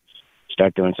 and then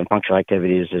start doing some functional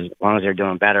activities. As long as they're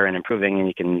doing better and improving, and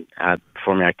you can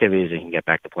perform your activities, you can get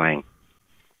back to playing.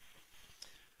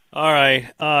 All right.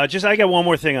 I got one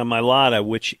more thing on Mailata,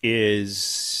 which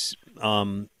is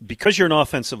because you're an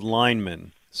offensive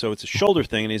lineman, so it's a shoulder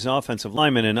thing, and he's an offensive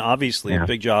lineman, and obviously a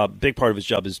big part of his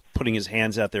job is putting his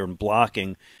hands out there and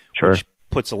blocking, which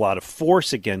puts a lot of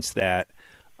force against that.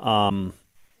 I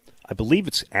believe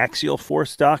it's axial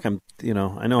force, Doc. I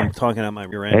know I'm talking out my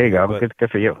rear end. There you go.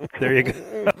 Good for you. There you go.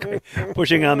 Okay.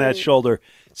 Pushing on that shoulder.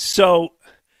 So,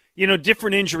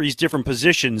 different injuries, different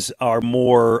positions are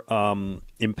more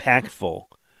impactful.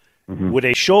 Mm-hmm. Would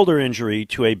a shoulder injury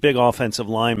to a big offensive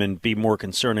lineman be more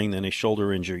concerning than a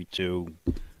shoulder injury to,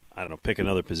 pick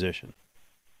another position?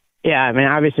 Yeah, I mean,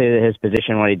 obviously his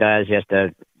position, what he does, he has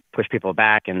to push people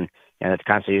back, and that's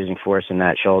constantly using force in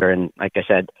that shoulder. And like I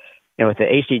said, with the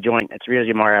AC joint, it's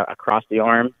really more across the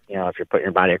arm, if you're putting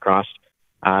your body across.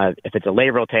 If it's a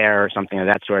labral tear or something of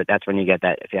that sort, that's when you get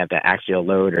that, if you have that axial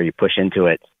load or you push into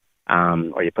it,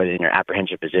 or you put it in your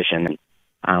apprehension position,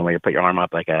 where you put your arm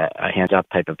up like a hands-up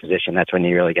type of position, that's when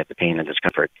you really get the pain and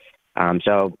discomfort.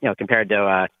 So, compared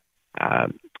to a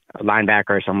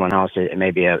linebacker or someone else, it may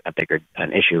be a bigger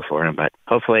an issue for him. But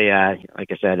hopefully,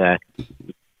 like I said,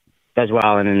 does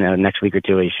well, and in the next week or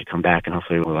two, he should come back, and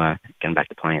hopefully we'll get him back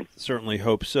to playing. Certainly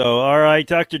hope so. All right,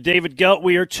 Dr. David Gelt,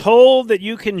 we are told that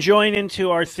you can join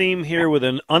into our theme here with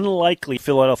an unlikely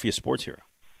Philadelphia sports hero.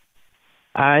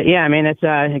 Yeah, I mean, it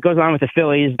goes along with the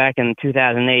Phillies back in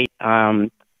 2008.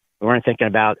 We weren't thinking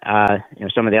about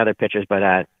some of the other pitchers, but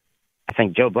I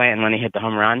think Joe Blanton, when he hit the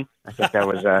home run, I think that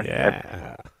was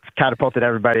catapulted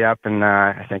everybody up, and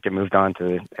I think it moved on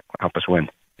to help us win.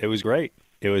 It was great.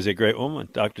 It was a great woman.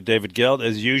 Dr. David Geld,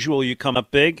 as usual, you come up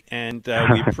big, and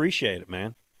we appreciate it,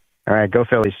 man. All right, go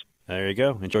Phillies. There you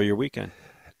go. Enjoy your weekend.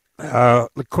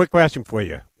 Quick question for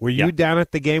you. Were you down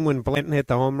at the game when Blanton hit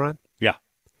the home run? Yeah.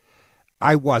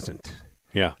 I wasn't.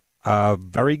 Yeah. A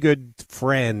very good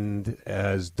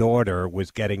friend's daughter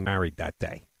was getting married that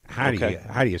day. How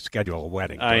do you schedule a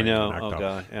wedding? I know. Oh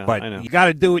God. Yeah, but I know. you got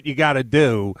to do what you got to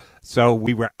do. So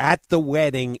we were at the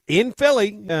wedding in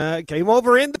Philly. Came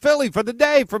over into Philly for the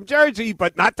day from Jersey,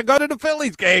 but not to go to the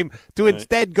Phillies game. To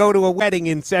instead go to a wedding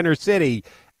in Center City.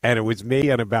 And it was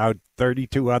me and about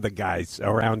 32 other guys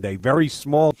around a very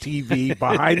small TV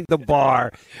behind the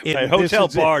bar. Hotel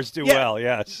bars do well,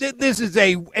 yes. This is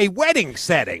a wedding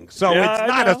setting, so it's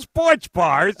not a sports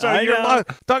bar. So you're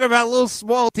talking about a little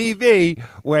small TV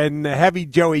when Heavy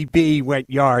Joey B went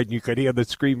yard, and you could hear the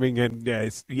screaming and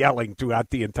yelling throughout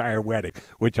the entire wedding,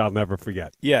 which I'll never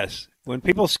forget. Yes. When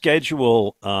people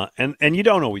schedule, and you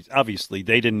don't always, obviously,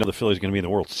 they didn't know the Phillies were going to be in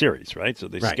the World Series, right? So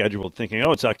they scheduled thinking,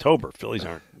 it's October. Phillies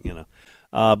aren't,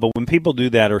 But when people do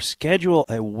that or schedule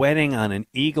a wedding on an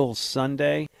Eagles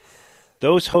Sunday,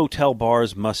 those hotel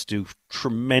bars must do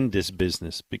tremendous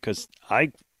business because I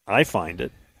find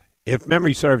it. If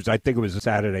memory serves, I think it was a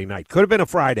Saturday night. Could have been a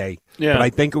Friday, but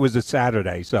I think it was a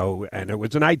Saturday. And it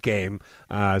was a night game.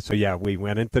 We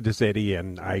went into the city,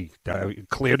 and I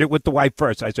cleared it with the wife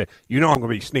first. I said, I'm going to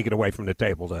be sneaking away from the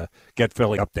table to get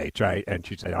Philly updates, right? And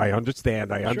she said, I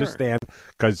understand,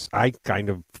 because I kind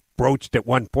of broached at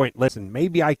one point, listen,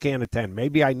 maybe I can't attend.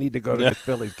 Maybe I need to go to the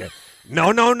Phillies game. No.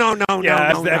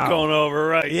 That's that going over,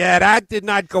 right? Yeah, that did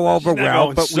not go over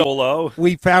well. But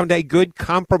we found a good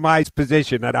compromise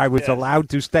position that I was allowed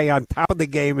to stay on top of the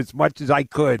game as much as I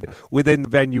could within the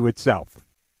venue itself.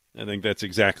 I think that's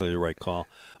exactly the right call.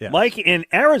 Yeah. Mike in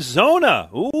Arizona.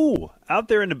 Ooh, out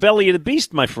there in the belly of the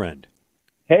beast, my friend.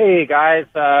 Hey, guys.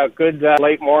 Good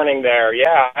late morning there.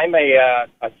 Yeah, I'm a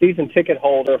season ticket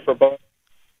holder for both.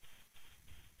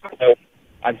 So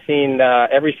I've seen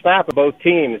every snap of both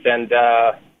teams, and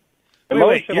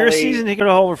wait, you're a season ticket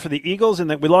holder for the Eagles,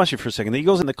 and we lost you for a second. The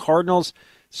Eagles and the Cardinals.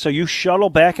 So you shuttle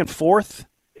back and forth?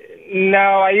 No,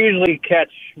 I usually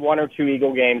catch one or two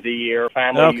Eagle games a year.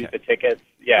 Family use the tickets.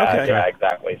 Yeah,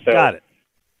 exactly. So got it.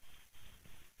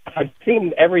 I've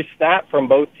seen every snap from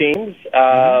both teams,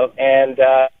 and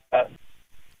I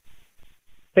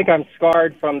think I'm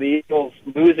scarred from the Eagles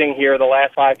losing here the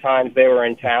last 5 times they were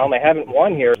in town. They haven't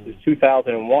won here since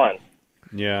 2001.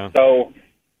 Yeah. So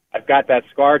I've got that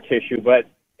scar tissue. But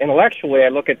intellectually, I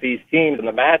look at these teams and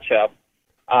the matchup,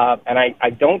 and I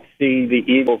don't see the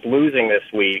Eagles losing this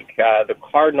week. The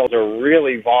Cardinals are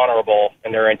really vulnerable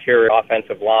in their interior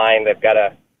offensive line. They've got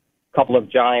a couple of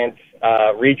giants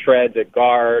retreads at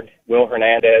guard. Will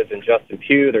Hernandez and Justin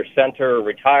Pugh, their center,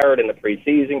 retired in the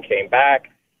preseason, came back.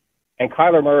 And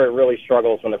Kyler Murray really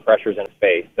struggles when the pressure's in his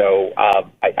face. So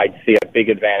I see a big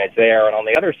advantage there. And on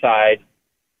the other side,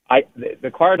 the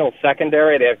Cardinals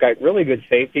secondary, they've got really good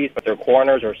safeties, but their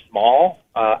corners are small.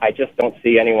 I just don't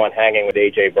see anyone hanging with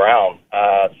A.J. Brown.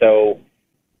 So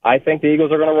I think the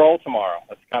Eagles are going to roll tomorrow.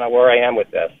 That's kind of where I am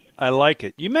with this. I like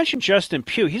it. You mentioned Justin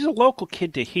Pugh. He's a local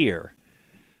kid to here.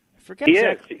 I forget he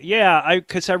exactly. Is. Yeah,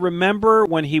 because I remember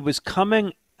when he was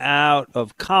coming out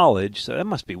of college, so that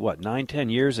must be,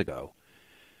 9-10 years ago.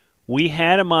 We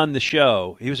had him on the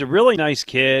show. He was a really nice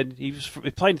kid. He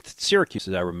played at Syracuse,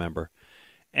 as I remember.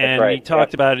 And he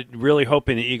talked about it, really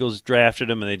hoping the Eagles drafted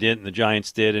him, and they didn't, and the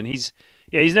Giants did. And he's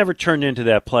never turned into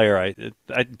that player.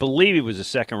 I believe he was a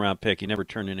second-round pick. He never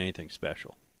turned into anything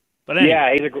special. But anyway.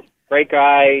 Yeah, he's a great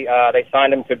guy. They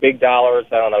signed him to big dollars,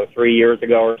 3 years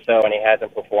ago or so, and he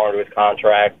hasn't performed with his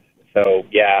contract. So,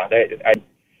 yeah,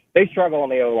 they struggle on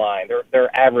the O-line.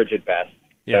 They're average at best.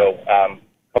 Yeah. So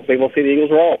hopefully we'll see the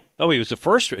Eagles roll. Oh, he was a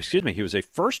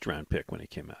first-round pick when he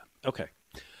came out. Okay.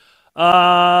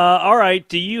 All right.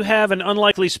 Do you have an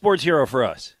unlikely sports hero for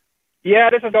us? Yeah,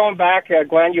 this is going back.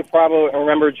 Glenn, you probably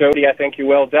remember Jody. I think you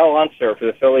will. Del Unser for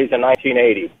the Phillies in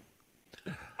 1980.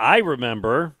 I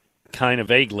remember, kind of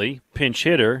vaguely, pinch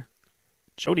hitter.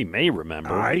 Jody may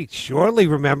remember. I surely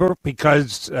remember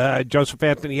because Joseph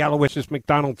Anthony Aloysius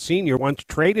McDonald Sr. once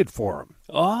traded for him.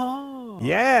 Oh.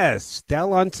 Yes.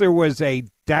 Del Unser was a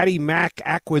Daddy Mac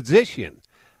acquisition.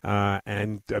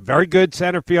 And a very good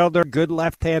center fielder, good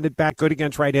left-handed bat, good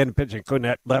against right-handed pitching.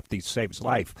 Couldn't let lefties save his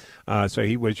life. So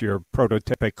he was your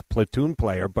prototypic platoon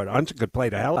player, but Unser could play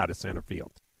the hell out of center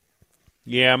field.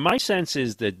 Yeah, my sense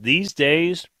is that these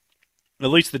days, at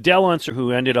least the Del Unser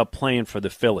who ended up playing for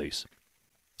the Phillies,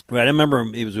 right? I remember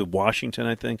he was with Washington,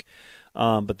 I think.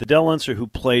 But the Del Unser who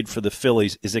played for the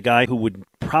Phillies is a guy who would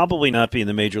probably not be in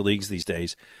the major leagues these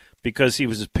days, because he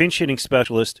was a pinch hitting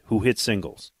specialist who hit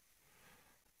singles.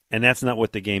 And that's not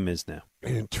what the game is now.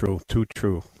 True, too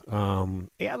true.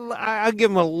 I'll give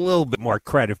him a little bit more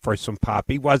credit for some pop.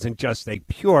 He wasn't just a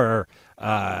pure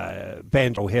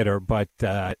banjo hitter, but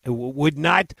would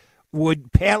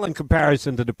pale in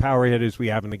comparison to the power hitters we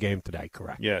have in the game today,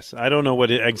 correct? Yes. I don't know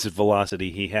what exit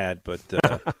velocity he had, but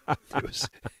it was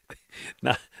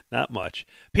not much.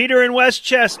 Peter in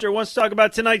Westchester wants to talk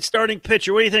about tonight's starting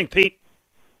pitcher. What do you think, Pete?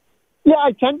 Yeah,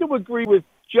 I tend to agree with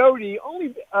Jody,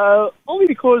 only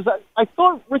because I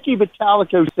thought Ricky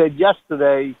Vitalico said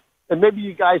yesterday, and maybe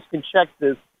you guys can check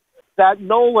this, that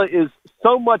Nola is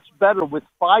so much better with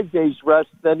 5 days rest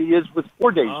than he is with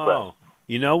 4 days rest.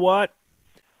 You know what?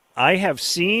 I have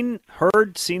seen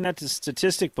that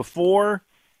statistic before.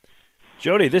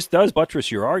 Jody, this does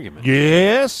buttress your argument.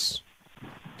 Yes.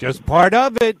 Just part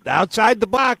of it, outside the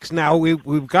box. Now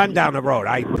we've gone down the road.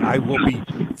 I will be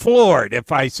floored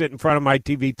if I sit in front of my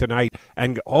TV tonight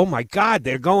and go, oh my God,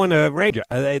 they're going to Ranger.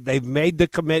 They've made the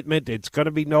commitment. It's going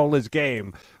to be Nola's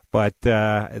game, but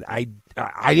I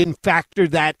didn't factor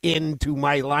that into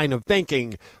my line of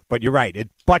thinking. But you're right;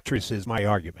 it buttresses my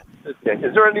argument. Okay.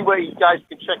 Is there any way you guys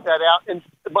can check that out? And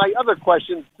my other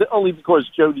question, only because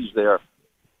Jody's there.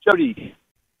 Jody,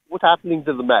 what's happening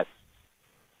to the Mets?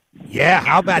 Yeah,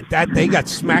 how about that? They got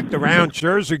smacked around.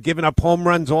 Scherzer giving up home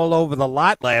runs all over the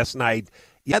lot last night.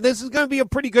 Yeah, this is going to be a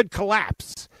pretty good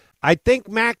collapse. I think,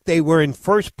 Mac, they were in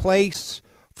first place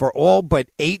for all but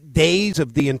 8 days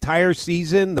of the entire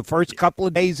season, the first couple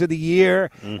of days of the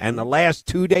year, and the last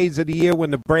 2 days of the year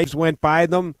when the Braves went by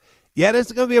them. Yeah, this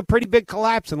is going to be a pretty big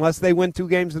collapse unless they win 2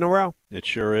 games in a row. It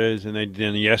sure is. And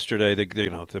then yesterday, the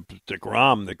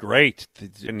DeGrom, the great,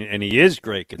 and he is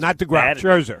great. Not DeGrom,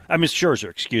 Scherzer. I mean, Scherzer,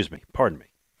 excuse me. Pardon me.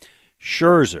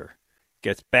 Scherzer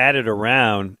gets batted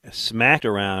around, smacked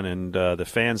around, and the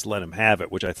fans let him have it,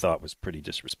 which I thought was pretty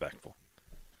disrespectful.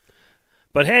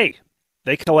 But, hey,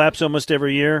 they collapse almost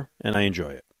every year, and I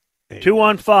enjoy it.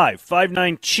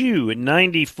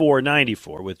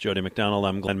 215-592-9494 with Jody McDonald.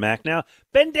 I'm Glenn Mack now.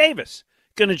 Ben Davis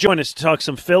going to join us to talk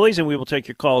some Phillies, and we will take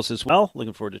your calls as well.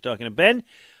 Looking forward to talking to Ben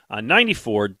on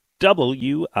 94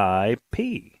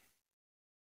 WIP.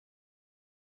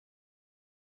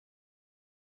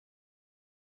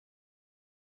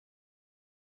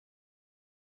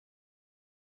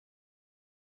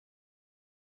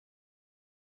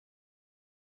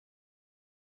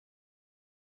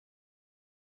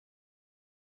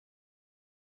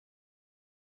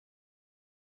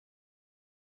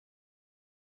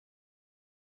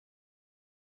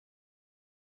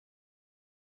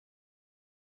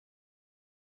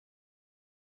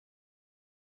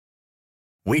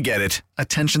 We get it.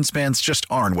 Attention spans just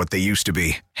aren't what they used to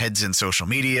be. Heads in social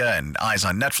media and eyes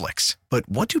on Netflix. But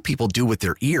what do people do with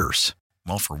their ears?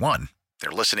 Well, for one,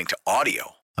 they're listening to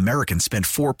audio. Americans spend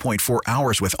 4.4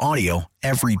 hours with audio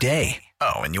every day.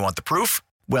 Oh, and you want the proof?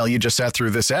 Well, you just sat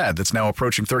through this ad that's now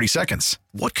approaching 30 seconds.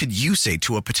 What could you say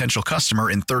to a potential customer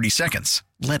in 30 seconds?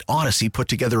 Let Odyssey put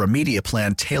together a media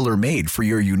plan tailor-made for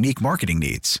your unique marketing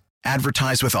needs.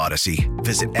 Advertise with Odyssey.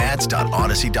 Visit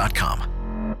ads.odyssey.com.